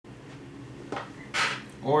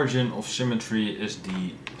Origin of Symmetry is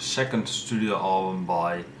the second studio album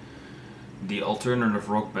by the alternative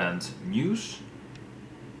rock band Muse.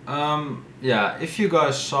 Yeah, if you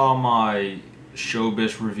guys saw my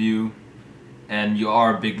Showbiz review and you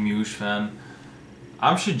are a big Muse fan,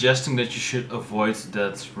 I'm suggesting that you should avoid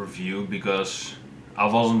that review because I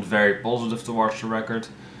wasn't very positive towards the record.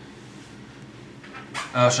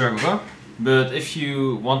 So there we go. But if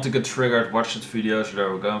you want to get triggered, watch that video, so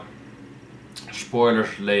there we go.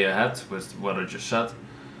 Spoilers lay ahead with what I just said.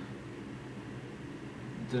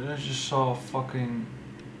 Did I just saw fucking...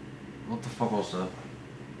 What the fuck was that?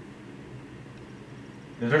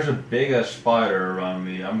 If there's a big ass spider around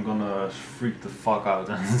me, I'm gonna freak the fuck out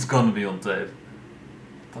and it's gonna be on tape.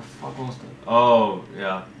 What the fuck was that? Oh,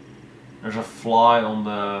 yeah. There's a fly on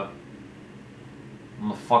the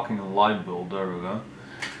fucking light bulb, there we go.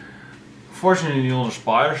 Fortunately not a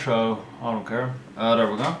spider, so I don't care.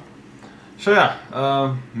 There we go. So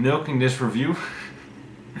yeah, milking this review.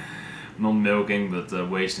 Not milking, but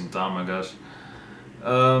wasting time, I guess.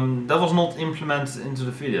 That was not implemented into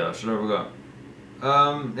the video, so there we go.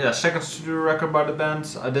 Yeah, second studio record by the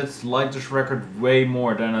band. I did like this record way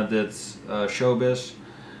more than I did Showbiz.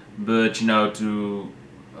 But you know, to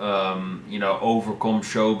you know, overcome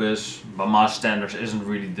Showbiz by my standards isn't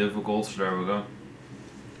really difficult, so there we go.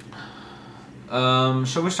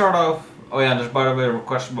 So we start off. Oh yeah, this by the way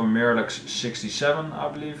requested by Miralex67, I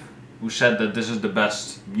believe, who said that this is the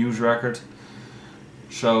best Muse record.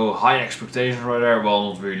 So high expectations right there.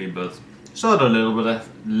 Well, not really, but still had a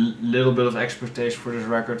little bit of expectation for this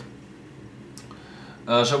record.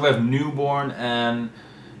 So we have Newborn, and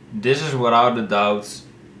this is without a doubt,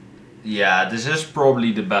 yeah, this is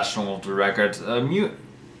probably the best song of the record.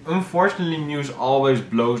 Unfortunately, Muse always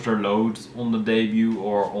blows their load on the debut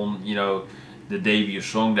or on, you know, the debut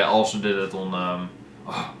song. They also did it on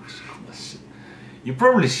oh, you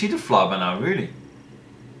probably see the fly by now, really.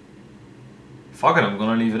 Fuck it, I'm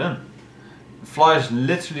gonna leave it in. The fly is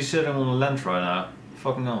literally sitting on the lens right now.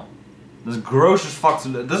 Fucking hell. That's gross as fuck to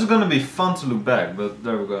look. This is gonna be fun to look back, but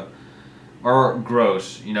there we go. Or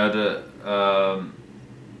gross, you know, the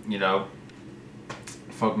you know,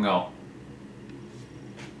 fucking hell.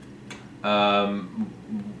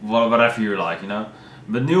 Whatever you like, you know.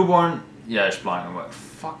 But Newborn, yeah, it's flying away.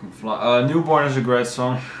 Fucking fly. Newborn is a great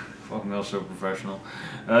song. Fucking hell, so professional.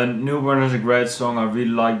 Newborn is a great song. I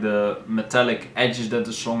really like the metallic edges that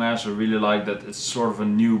the song has. I really like that it's sort of a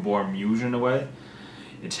newborn Muse in a way.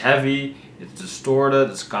 It's heavy, it's distorted,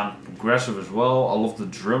 it's kind of progressive as well. I love the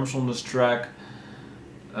drums on this track.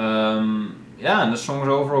 Yeah, and the song is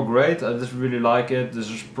overall great. I just really like it. This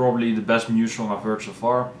is probably the best Muse song I've heard so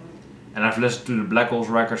far. And I've listened to the Black Holes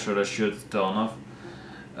record, so that should tell enough.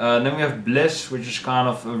 Then we have Bliss, which is kind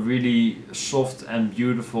of a really soft and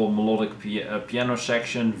beautiful melodic piano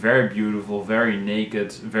section. Very beautiful, very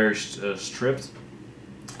naked, very stripped.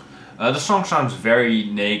 The song sounds very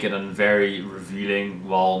naked and very revealing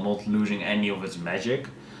while not losing any of its magic.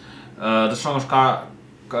 The song is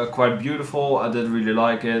quite beautiful. I did really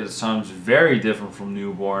like it. It sounds very different from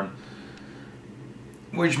Newborn,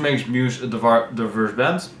 which makes Muse a diverse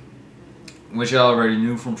band, which I already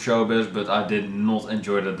knew from Showbiz, but I did not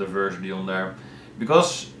enjoy the diversity on there.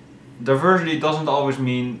 Because diversity doesn't always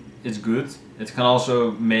mean it's good. It can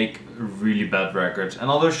also make really bad records. And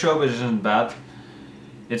although Showbiz isn't bad,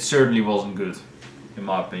 it certainly wasn't good, in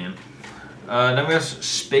my opinion. Then we have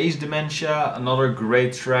Space Dementia, another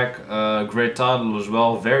great track, great title as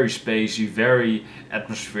well, very spacey, very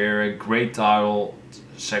atmospheric, great title,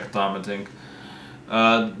 second time I think.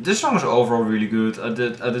 This song is overall really good. I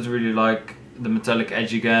did really like the metallic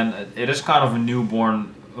edge again. It is kind of a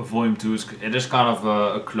Newborn volume 2, it is kind of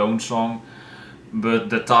a clone song, but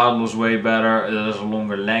the title is way better, it has a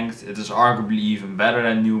longer length, it is arguably even better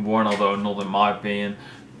than Newborn, although not in my opinion.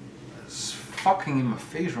 It's fucking in my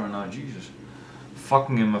face right now, Jesus.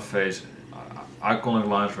 Fucking in my face. Iconic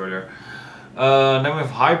lines right there. Then we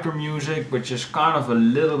have Hyper Music, which is kind of a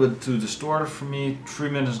little bit too distorted for me. 3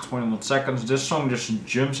 minutes and 21 seconds. This song just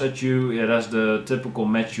jumps at you. It has the typical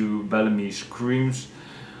Matthew Bellamy screams.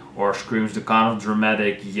 Or screams, the kind of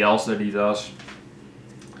dramatic yells that he does.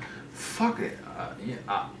 Fuck it.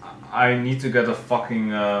 Yeah, I need to get a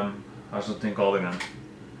fucking, how's that thing called again?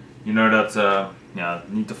 You know that, yeah,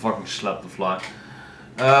 need to fucking slap the fly.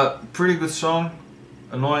 Pretty good song.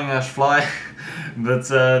 Annoying as fly. But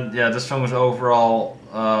yeah, this song is overall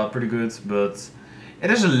pretty good, but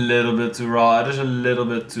it is a little bit too raw. It is a little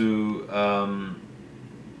bit too I'm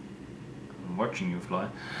watching you fly.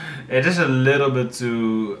 It is a little bit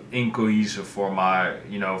too incohesive for my,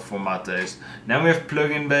 you know, for my taste. Then we have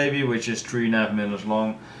Plug-in Baby, which is 3.5 minutes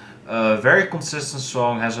long. Very consistent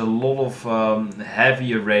song, has a lot of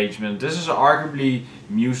heavy arrangement. This is arguably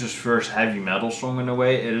Muse's first heavy metal song in a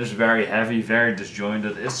way. It is very heavy, very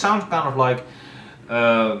disjointed. It sounds kind of like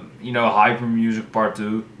Hyper Music Part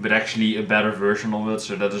 2, but actually a better version of it,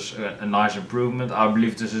 so that is a nice improvement. I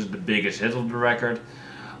believe this is the biggest hit of the record.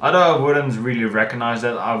 Although I wouldn't really recognize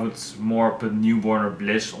that, I would more put Newborn or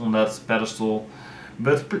Bliss on that pedestal.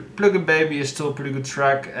 But Plug and Baby is still a pretty good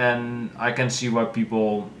track, and I can see why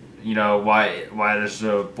people, why it is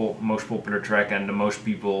the most popular track and the most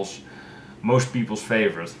people's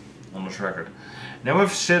favorite on this record. Then we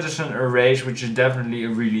have Citizen Erase, which is definitely a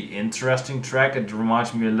really interesting track. It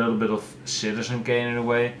reminds me a little bit of Citizen Kane in a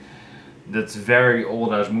way. That's very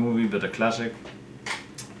old ass movie, but a classic.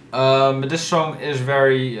 But this song is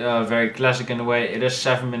very classic in a way. It is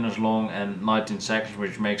 7 minutes long and 19 seconds,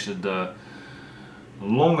 which makes it the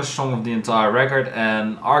longest song of the entire record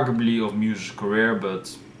and arguably of Muse's career,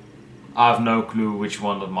 but I have no clue which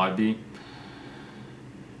one that might be.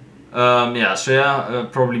 Probably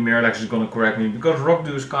Miralax is gonna correct me, because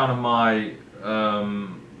Rockdo is kind of my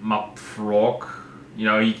prog.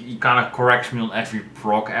 He kind of corrects me on every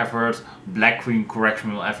prog effort. Black Queen corrects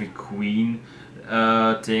me on every Queen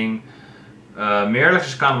thing. Miralax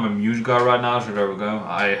is kind of a Muse guy right now, so there we go.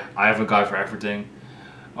 I have a guy for everything.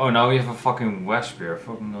 Oh, now we have a fucking Wasp here.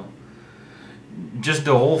 Fucking hell. Just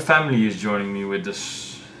the whole family is joining me with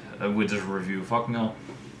this review. Fucking hell.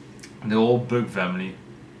 The whole Bug family,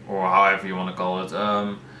 or however you want to call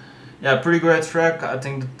it. Pretty great track. I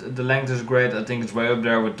think the length is great. I think it's way up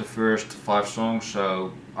there with the first 5 songs.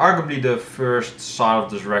 So arguably the first side of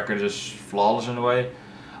this record is flawless in a way.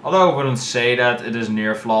 Although I wouldn't say that it is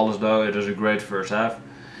near flawless though. It is a great first half.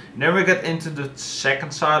 Then we get into the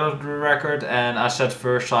second side of the record, and I said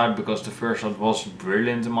first side because the first side was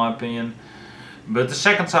brilliant in my opinion. But the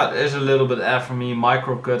second side is a little bit F for me.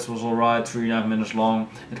 Micro Cuts was alright, 3.5 minutes long.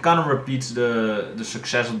 It kind of repeats the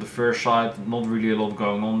success of the first side, not really a lot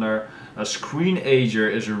going on there.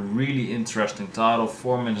 Screenager is a really interesting title,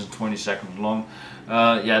 4 minutes and 20 seconds long.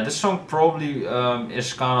 This song probably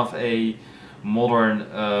is kind of a modern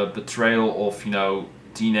betrayal of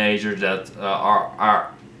teenagers that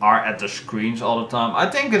are at the screens all the time. I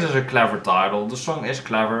think it is a clever title. The song is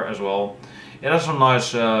clever as well. It has some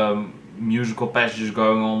nice musical passages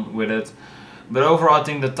going on with it. But overall I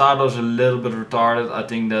think the title is a little bit retarded. I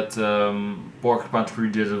think that Porcupine Tree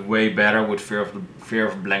did it way better with Fear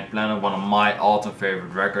of a Blank Planet, one of my all-time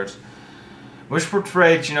favorite records. Which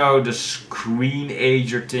portrayed, the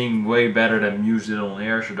Screenager thing way better than Muse did on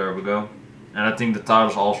here, so there we go. And I think the title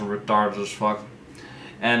is also retarded as fuck.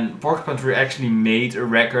 And Porcupine Tree actually made a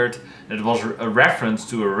record that was a reference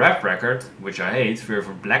to a rap record, which I hate, Fear of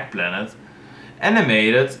a Black Planet. And they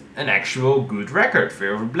made it an actual good record,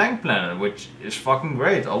 Fear of a Blank Planet, which is fucking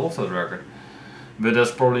great. I love that record. But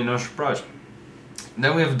that's probably no surprise.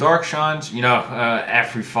 Then we have Darkshines.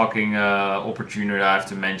 Every fucking opportunity I have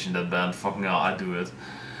to mention that band, fucking hell, I do it.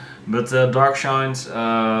 But Darkshines,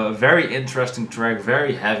 very interesting track,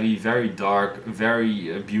 very heavy, very dark,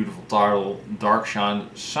 very beautiful title. Darkshine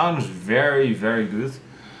sounds very good.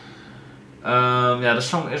 The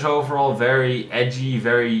song is overall very edgy,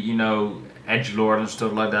 very edgelord and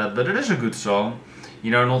stuff like that. But it is a good song.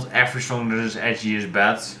 Not every song that is edgy is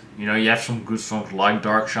bad. You have some good songs like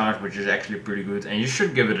Darkshines, which is actually pretty good, and you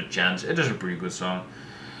should give it a chance. It is a pretty good song.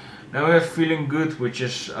 Now we have Feeling Good, which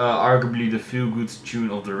is arguably the feel-good tune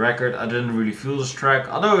of the record. I didn't really feel this track,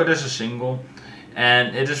 although it is a single.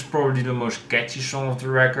 And it is probably the most catchy song of the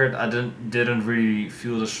record. I didn't really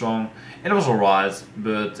feel the song. It was alright,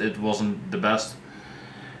 but it wasn't the best.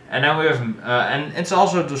 And then we have, and it's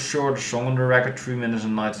also the shortest song on the record, 3 minutes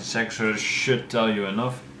and 19 seconds, so it should tell you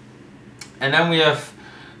enough. And then we have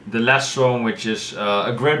the last song, which is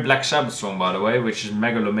a great Black Sabbath song, by the way, which is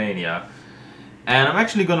Megalomania. And I'm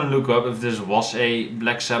actually gonna look up if this was a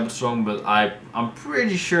Black Sabbath song, but I'm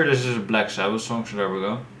pretty sure this is a Black Sabbath song, so there we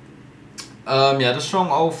go. The song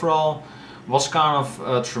overall was kind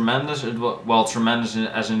of tremendous. It was tremendous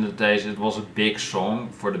as in the days. It was a big song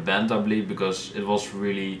for the band, I believe, because it was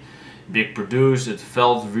really big produced. It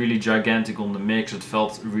felt really gigantic on the mix. It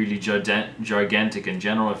felt really gigantic in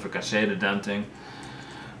general, if I can say the damn thing.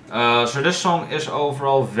 So this song is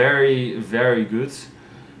overall very good.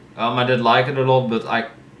 I did like it a lot, but I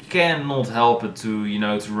cannot help it to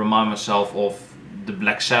to remind myself of the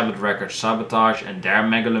Black Sabbath record Sabotage and their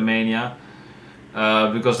Megalomania,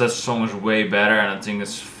 because that song is way better and I think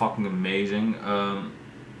it's fucking amazing.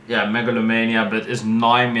 Megalomania, but it's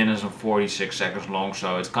 9 minutes and 46 seconds long,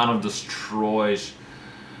 so it kind of destroys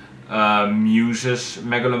Muse's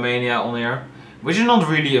Megalomania on here. which is not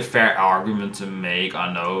really a fair argument to make,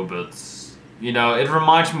 I know, but you know, it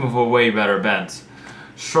reminds me of a way better band.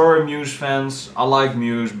 Sorry Muse fans, I like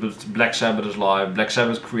Muse, but Black Sabbath is live. Black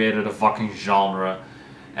Sabbath created a fucking genre,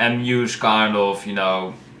 and Muse kind of, you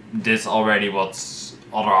know, did already what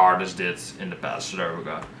other artists did in the past, so there we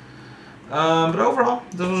go. But overall,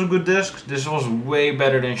 this was a good disc. This was way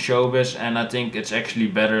better than Showbiz, and I think it's actually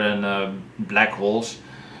better than Black Holes.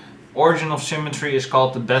 Origin of Symmetry is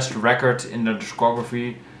called the best record in the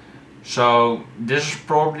discography. So this is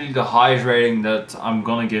probably the highest rating that I'm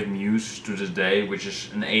gonna give Muse to this day, which is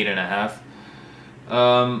an 8.5.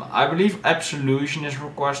 I believe Absolution is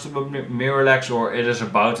requested by Miralax, or it is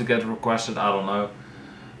about to get requested, I don't know.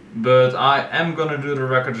 But I am gonna do the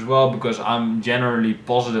record as well, because I'm generally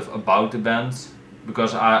positive about the band.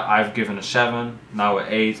 Because I've given a 7, now a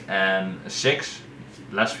 8 and a 6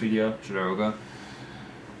 last video, so there we go.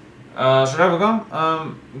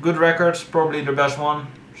 Good record, probably the best one.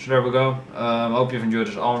 So there we go. Hope you've enjoyed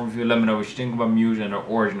this album review. Let me know what you think about Muse and the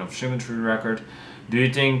Origin of Symmetry record. Do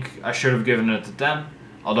you think I should have given it a 10?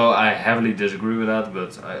 Although I heavily disagree with that,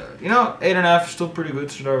 but you know, 8.5 is still pretty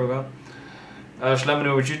good, so there we go. So let me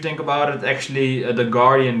know what you think about it. Actually, The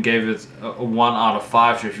Guardian gave it a 1 out of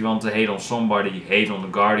 5, so if you want to hate on somebody, hate on The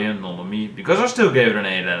Guardian, not on me. Because I still gave it an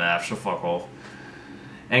 8.5, so fuck off.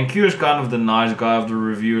 And Q is kind of the nice guy of the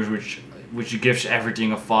reviewers, which gives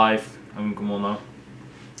everything a 5. I mean, come on now.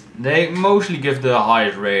 They mostly give the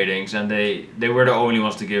highest ratings, and they were the only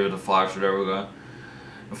ones to give it a 5, so there we go.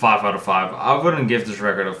 A 5 out of 5. I wouldn't give this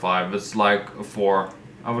record a 5, it's like a 4.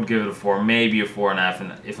 I would give it a 4, maybe a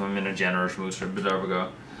 4.5 if I'm in a generous mood, so but there we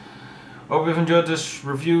go. Hope you've enjoyed this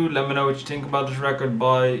review. Let me know what you think about this record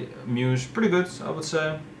by Muse. Pretty good, I would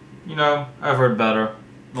say. You know, I've heard better.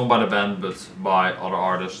 Not by the band, but by other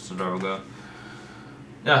artists, so there we go.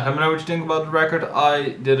 Yeah, let me know what you think about the record. I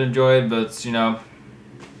did enjoy it, but you know,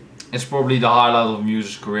 it's probably the highlight of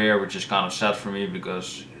Muse's career, which is kind of sad for me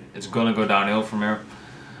because it's gonna go downhill from here.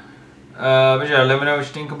 But yeah, let me know what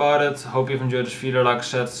you think about it. Hope you've enjoyed this video. Like I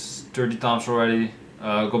said 30 times already.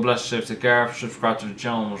 God bless, safe, take care. Subscribe to the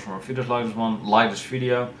channel for more videos like this one. Like this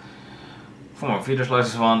video for more videos like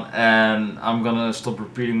this one. And I'm gonna stop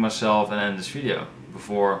repeating myself and end this video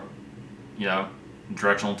before, you know, it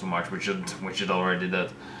drags on too much, which it already did.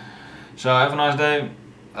 So have a nice day.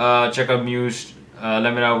 Check out Muse.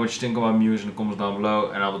 Let me know what you think about Muse in the comments down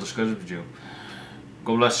below, and I will discuss it with you.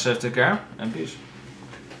 God bless, safe, take care, and peace.